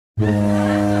Hey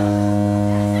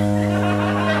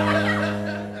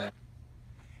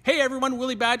everyone,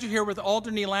 Willie Badger here with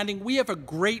Alderney Landing. We have a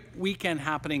great weekend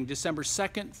happening December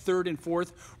 2nd, 3rd, and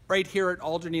 4th right here at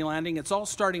Alderney Landing. It's all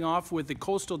starting off with the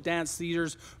Coastal Dance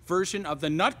Theater's version of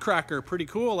the Nutcracker. Pretty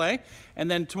cool, eh?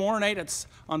 And then tomorrow night,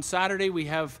 on Saturday, we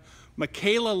have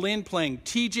Michaela Lynn playing,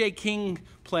 TJ King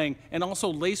playing, and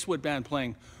also Lacewood Band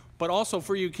playing. But also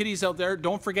for you kiddies out there,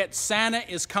 don't forget Santa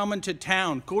is coming to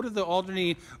town. Go to the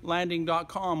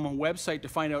alderneylanding.com website to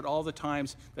find out all the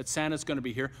times that Santa's going to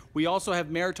be here. We also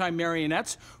have Maritime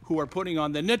Marionettes who are putting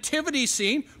on the nativity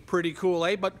scene. Pretty cool,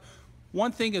 eh? But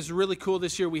one thing is really cool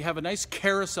this year. We have a nice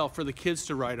carousel for the kids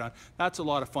to ride on. That's a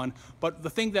lot of fun. But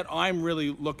the thing that I'm really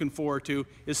looking forward to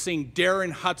is seeing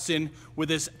Darren Hudson with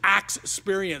his axe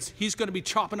experience. He's going to be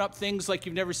chopping up things like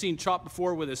you've never seen chopped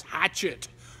before with his hatchet.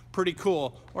 Pretty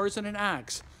cool. Or is it an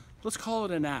axe? Let's call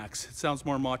it an axe. It sounds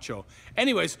more macho.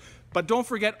 Anyways, but don't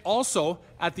forget also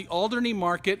at the Alderney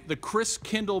Market, the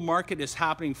Christkindle Market is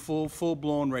happening full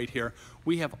blown right here.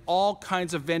 We have all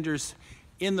kinds of vendors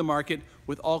in the market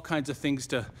with all kinds of things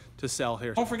to sell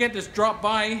here. Don't forget to drop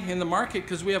by in the market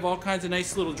because we have all kinds of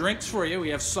nice little drinks for you.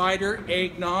 We have cider,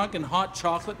 eggnog, and hot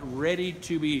chocolate ready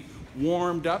to be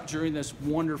warmed up during this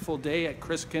wonderful day at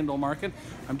Christkindlmarket.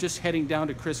 I'm just heading down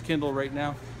to Kriskindle right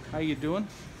now. How you doing?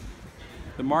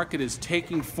 The market is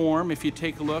taking form. If you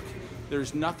take a look,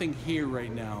 there's nothing here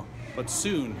right now, but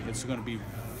soon it's going to be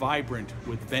vibrant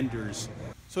with vendors.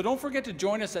 So don't forget to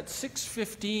join us at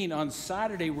 6:15 on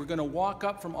Saturday. We're going to walk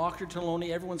up from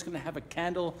Auchtertoloney. Everyone's going to have a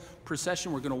candle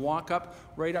procession. We're going to walk up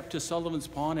right up to Sullivan's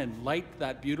Pond and light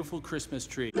that beautiful Christmas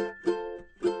tree.